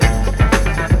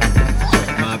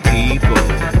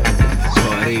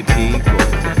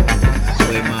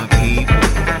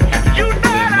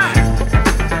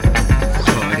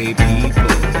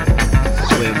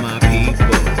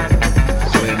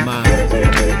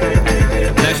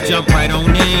jump right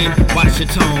on in, watch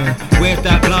your tone. Where's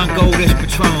that Blanco, this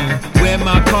Patron? Where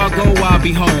my cargo, I'll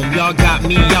be home. Y'all got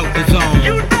me out the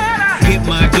zone. Hit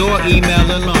my door, email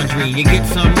and laundry. And get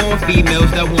some more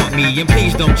females that want me. And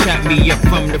please don't chat me up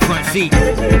from the front seat.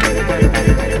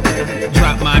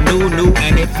 Drop my new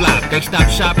and it flopped. They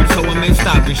stopped shopping, so I'm in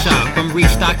Stop and Shop. I'm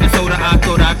restocking soda, I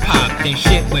thought I popped. Then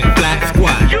shit went flat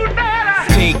squat.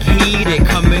 Take heed, it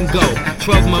come and go.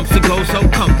 12 months ago, so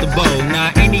comfortable.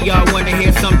 Now any y'all wanna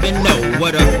hear something? No,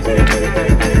 what up?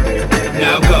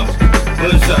 Now go,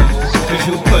 what's up? Cause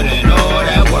you put in all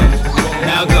that work.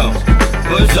 Now go,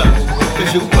 what's up?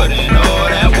 Cause you put in all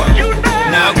that work.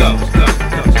 Now go, go,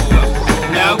 go, go.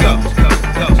 Now go, go,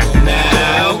 go.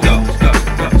 Now go, go,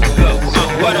 go, go.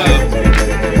 What up?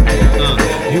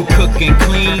 You cooking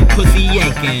clean, pussy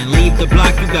yanking. Leave the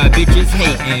block, you got bitches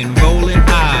hating. Rolling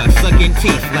eyes, sucking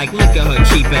teeth like look at her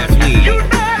cheap ass weed.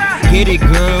 Get it,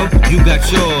 girl, you got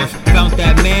yours. Found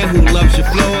that man who loves your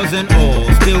flaws and all.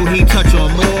 Still he touch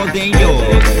on more than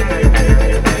yours.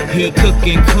 He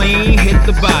cooking clean, hit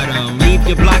the bottom. Leave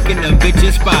your block and them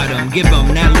bitches spot him. Give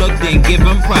him that look, then give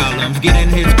him problems. Get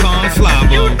in his car and slob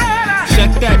him.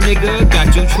 Check that nigga,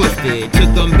 got you twisted.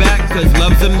 Took him back cause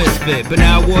love's a misfit. But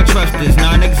now war trust is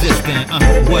non-existent.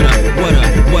 What up, what up,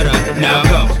 what up? Now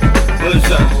go, what's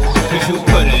up? Cause you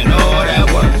put in all that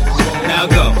work. Now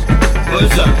go,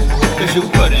 what's up? Cause you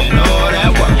put in all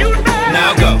that work.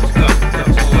 Now go, go, go,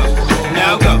 go.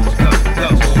 Now go, go, go.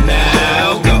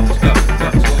 Now go, go, go,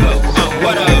 go.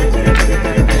 What up?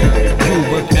 You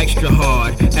work extra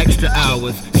hard, extra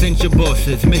hours. Send your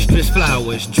bosses, mistress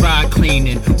flowers. Dry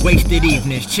cleaning, wasted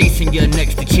evenings. Chasing your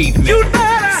next achievement.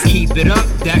 Keep it up,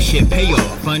 that shit pay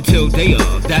off. Until day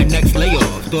off, that next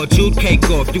layoff. Thought you'd cake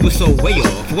off, you were so way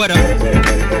off. What up?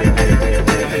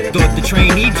 Thought the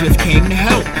trainee just came to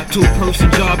help.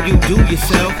 Two-person job you do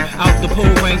yourself. Out the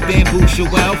pole rank then boost your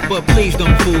wealth. But please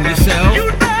don't fool yourself.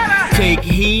 Take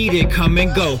heed, it come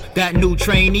and go. That new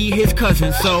trainee, his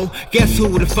cousin, so guess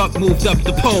who the fuck moved up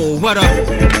the pole? What up?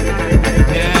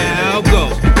 Now go,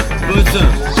 what's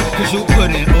up? Cause you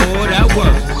put in all that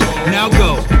work. Now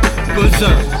go, what's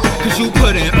up? Cause you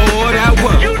put in all that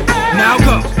work. Now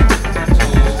go,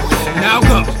 now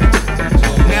go,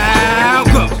 now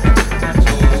go.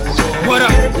 What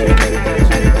up?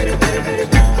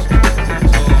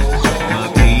 My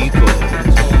people,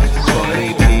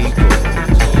 party people.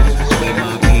 We're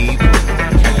my people.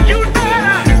 We're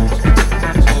my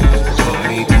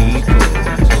party people.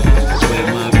 We're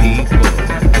my people.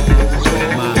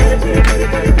 We're my.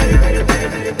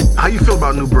 How you feel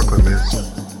about New Brooklyn, man?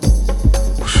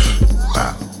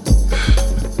 Wow.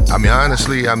 I mean,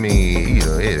 honestly, you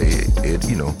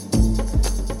know,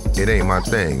 it ain't my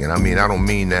thing. And I mean, I don't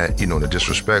mean that, you know, in a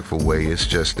disrespectful way. It's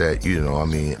just that, you know, I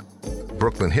mean,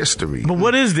 Brooklyn history. But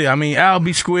what is there? I mean,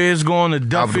 Albee Square's going, the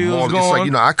Duffield's going. It's like,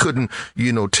 you know, I couldn't,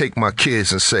 you know, take my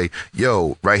kids and say,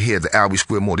 yo, right here, the Albee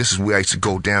Square Mall, this is where I used to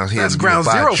go down here. That's and ground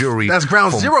buy zero. Jewelry That's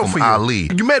ground zero for you. Ali.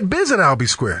 You met Biz at Albee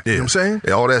Square. Yeah. You know what I'm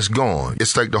saying? All that's gone.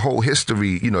 It's like the whole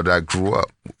history, you know, that I grew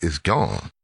up is gone.